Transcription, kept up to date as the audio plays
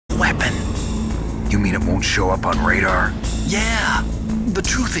You mean it won't show up on radar? Yeah. The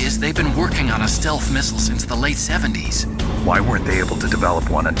truth is, they've been working on a stealth missile since the late 70s. Why weren't they able to develop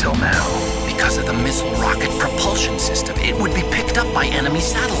one until now? Because of the missile rocket propulsion system, it would be picked up by enemy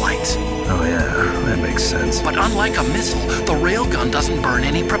satellites. Oh yeah, that makes sense. But unlike a missile, the railgun doesn't burn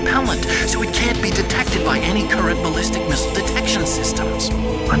any propellant, so it can't be detected by any current ballistic missile detection systems.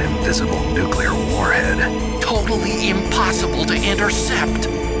 An invisible nuclear warhead. Totally impossible to intercept.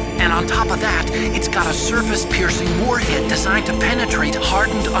 And on top of that, it's got a surface-piercing warhead designed to penetrate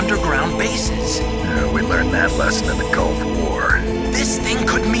hardened underground bases. We learned that lesson in the Gulf War. This thing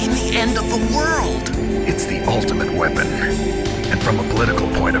could mean the end of the world. It's the ultimate weapon. And from a political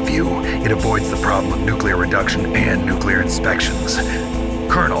point of view, it avoids the problem of nuclear reduction and nuclear inspections.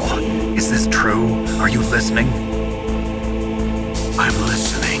 Colonel, is this true? Are you listening? I'm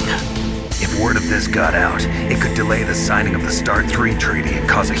listening. If word of this got out, it could delay the signing of the START III treaty and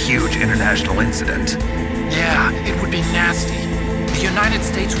cause a huge international incident. Yeah, it would be nasty. The United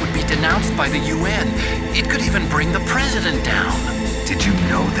States would be denounced by the UN. It could even bring the president down. Did you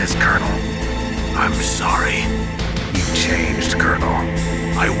know this, Colonel? I'm sorry. You've changed, Colonel.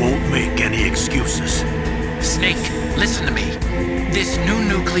 I won't make any excuses. Snake, listen to me. This new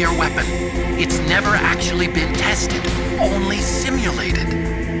nuclear weapon, it's never actually been tested, only simulated.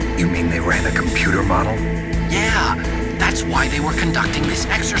 You mean they ran a computer model? Yeah, that's why they were conducting this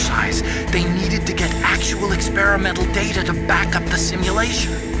exercise. They needed to get actual experimental data to back up the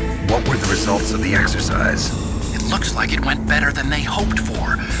simulation. What were the results of the exercise? It looks like it went better than they hoped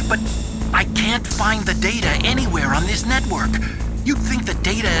for, but I can't find the data anywhere on this network. You'd think the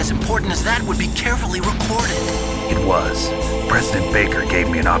data as important as that would be carefully recorded. It was. President Baker gave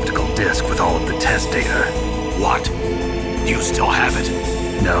me an optical disc with all of the test data. What? Do you still have it?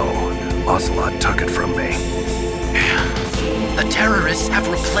 No, Ocelot took it from me. The terrorists have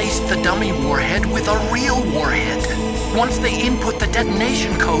replaced the dummy warhead with a real warhead. Once they input the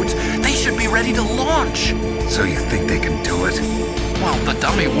detonation codes, they should be ready to launch. So you think they can do it? Well, the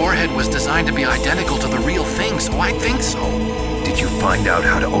dummy warhead was designed to be identical to the real thing, so I think so. Did you find out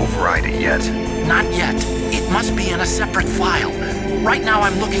how to override it yet? Not yet. It must be in a separate file. Right now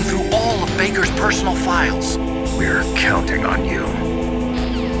I'm looking through all of Baker's personal files. We're counting on you.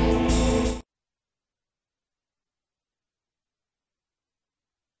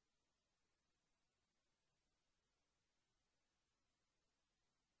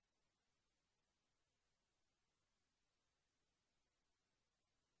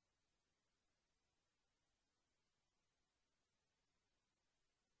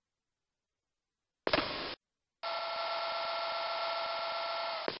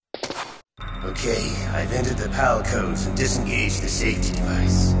 Okay, I've entered the PAL codes and disengaged the safety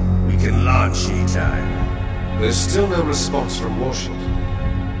device. We can launch anytime. There's still no response from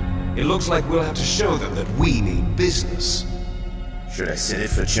Washington. It looks like we'll have to show them that we mean business. Should I set it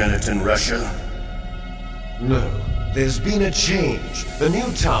for Jonathan, Russia? No. There's been a change. The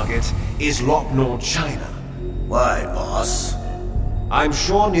new target is Lopnor, China. Why, boss? I'm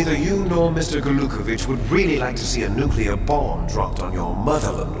sure neither you nor Mr. Golukovich would really like to see a nuclear bomb dropped on your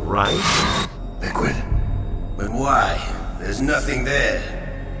motherland, right? Liquid? But why? There's nothing there.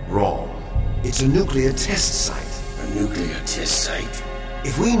 Wrong. It's a nuclear test site. A nuclear test site?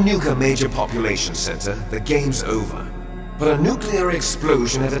 If we nuke a major population center, the game's over. But a nuclear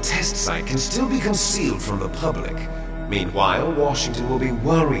explosion at a test site can still be concealed from the public. Meanwhile, Washington will be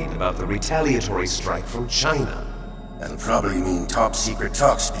worried about the retaliatory strike from China. That'll probably mean top-secret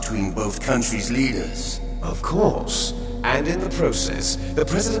talks between both countries' leaders. Of course. And in the process, the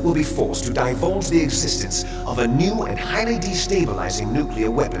President will be forced to divulge the existence of a new and highly destabilizing nuclear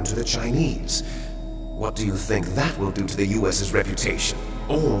weapon to the Chinese. What do you think that will do to the US's reputation?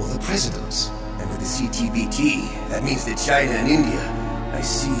 Or the President's? And with the CTBT, that means that China and India... I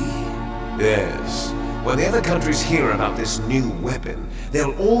see. Yes. When the other countries hear about this new weapon,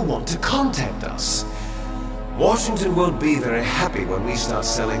 they'll all want to contact us. Washington won't be very happy when we start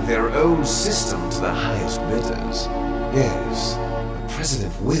selling their own system to the highest bidders. Yes, the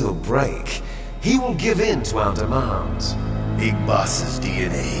President will break. He will give in to our demands. Big Boss's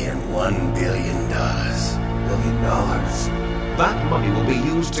DNA and $1 billion. $1 billion? That money will be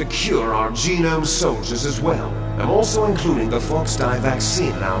used to cure our genome soldiers as well. and also including the Fox-Die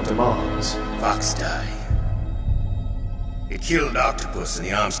vaccine at our demands. Fox-Die? It killed Octopus and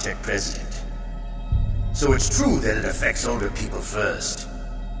the Armstech president. So it's true that it affects older people first.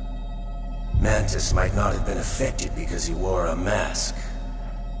 Mantis might not have been affected because he wore a mask.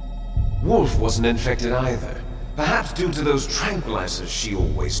 Wolf wasn't infected either. Perhaps due to those tranquilizers she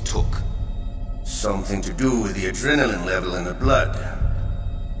always took. Something to do with the adrenaline level in the blood.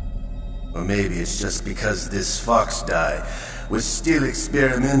 Or maybe it's just because this fox dye was still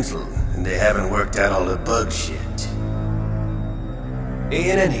experimental and they haven't worked out all the bugs yet.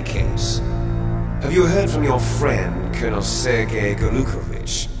 In any case, have you heard from your friend, Colonel Sergei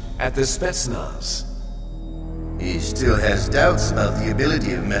Golukovich, at the Spetsnaz? He still has doubts about the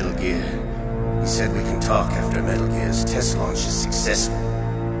ability of Metal Gear. He said we can talk after Metal Gear's test launch is successful.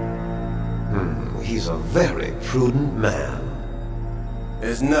 He's a very prudent man.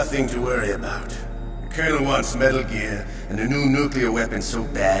 There's nothing to worry about. The Colonel wants Metal Gear and a new nuclear weapon so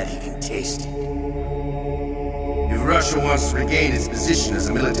bad he can taste it. If Russia wants to regain its position as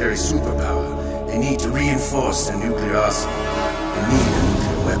a military superpower, they need to reinforce their nuclear arsenal. They need a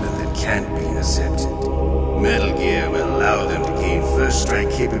nuclear weapon that can't be intercepted. Metal Gear will allow them to gain first strike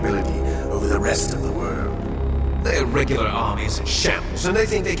capability over the rest of the world. Their regular army's in shambles, and they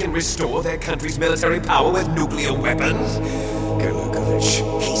think they can restore their country's military power with nuclear weapons? Golukovich,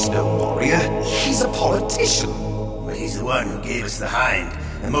 he's no warrior. He's a politician. But he's the one who gave us the Hind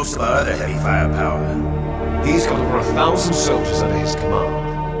and most of our other heavy firepower. He's got over 1,000 soldiers under his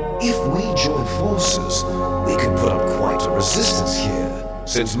command. If we join forces, we could put up quite a resistance here.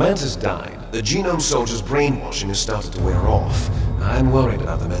 Since Mantis died, the Genome Soldiers' brainwashing has started to wear off. I'm worried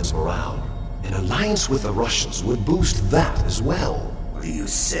about the men's morale. An alliance with the Russians would boost that as well. What do you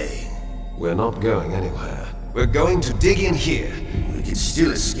say? We're not going anywhere. We're going to dig in here. We can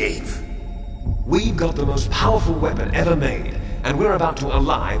still escape. We've got the most powerful weapon ever made, and we're about to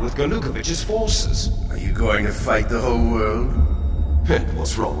ally with Golukovich's forces. Are you going to fight the whole world?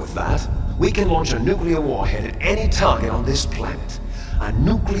 What's wrong with that? We can launch a nuclear warhead at any target on this planet. A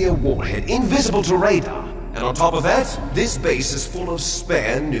nuclear warhead invisible to radar. And on top of that, this base is full of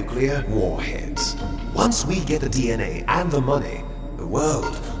spare nuclear warheads. Once we get the DNA and the money, the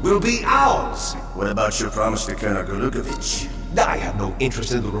world will be ours! What about your promise to Colonel Golukovich? I have no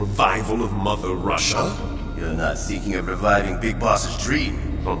interest in the revival of Mother Russia. You're not thinking of reviving Big Boss's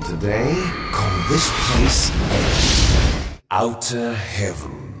dream. From today, call this place Outer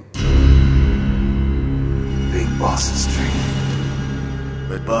Heaven. Big Boss's dream.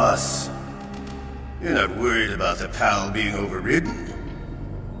 But boss, you're not worried about the PAL being overridden.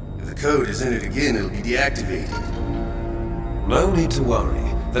 If the code is in it again, it'll be deactivated. No need to worry.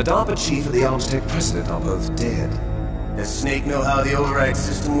 The DARPA chief and the Arms Tech president are both dead. Does Snake know how the override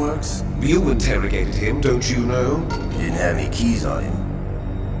system works? You interrogated him, don't you know? He didn't have any keys on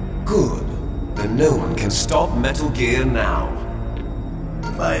him. Good. Then no one can stop Metal Gear now.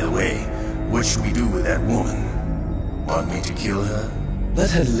 By the way, what should we do with that woman? Want me to kill her?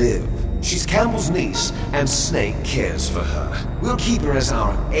 Let her live. She's Campbell's niece, and Snake cares for her. We'll keep her as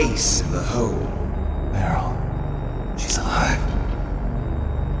our ace in the hole. Meryl, she's alive.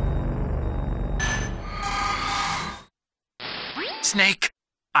 Snake,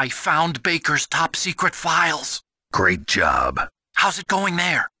 I found Baker's top-secret files. Great job. How's it going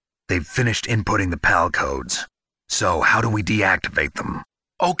there? They've finished inputting the PAL codes. So how do we deactivate them?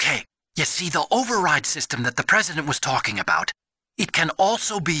 Okay, you see the override system that the President was talking about? It can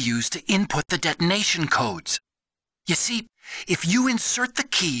also be used to input the detonation codes. You see, if you insert the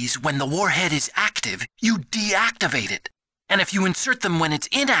keys when the warhead is active, you deactivate it. And if you insert them when it's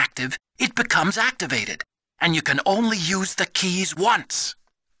inactive, it becomes activated. And you can only use the keys once.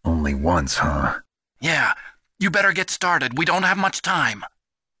 Only once, huh? Yeah, you better get started. We don't have much time.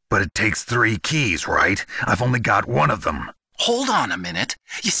 But it takes 3 keys, right? I've only got 1 of them. Hold on a minute.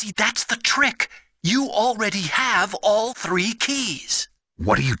 You see, that's the trick. You already have all 3 keys.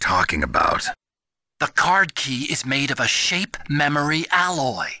 What are you talking about? The card key is made of a shape memory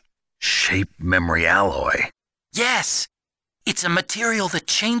alloy. Shape memory alloy? Yes. It's a material that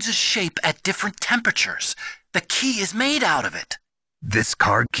changes shape at different temperatures. The key is made out of it. This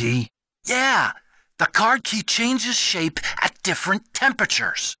card key? Yeah. The card key changes shape at different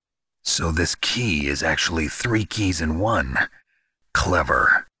temperatures. So this key is actually 3 keys in 1.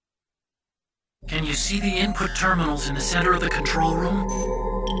 Clever. Can you see the input terminals in the center of the control room?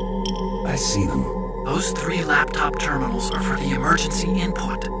 I see them. Those 3 laptop terminals are for the emergency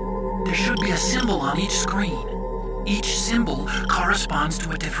input. There should be a symbol on each screen. Each symbol corresponds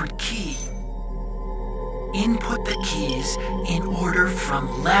to a different key. Input the keys in order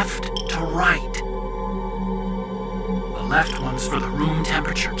from left to right. The left one's for the room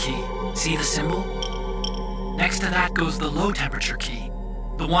temperature key. See the symbol? Next to that goes the low temperature key.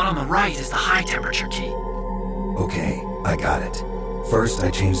 The one on the right is the high temperature key. Okay, I got it. First, I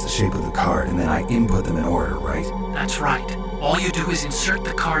change the shape of the card, and then I input them in order, right? That's right. All you do is insert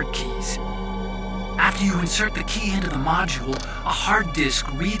the card keys. After you insert the key into the module, a hard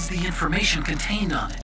disk reads the information contained on it.